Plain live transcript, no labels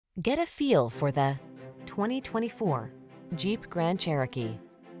Get a feel for the 2024 Jeep Grand Cherokee.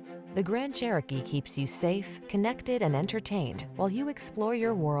 The Grand Cherokee keeps you safe, connected, and entertained while you explore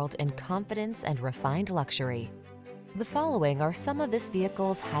your world in confidence and refined luxury. The following are some of this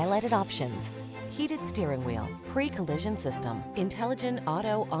vehicle's highlighted options: heated steering wheel, pre-collision system, intelligent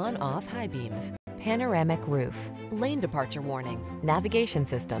auto on-off high beams, panoramic roof, lane departure warning, navigation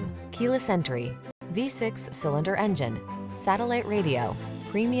system, keyless entry, V6 cylinder engine, satellite radio,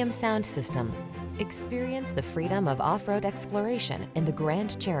 premium sound system. Experience the freedom of off-road exploration in the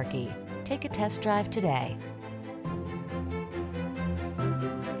Grand Cherokee. Take a test drive today.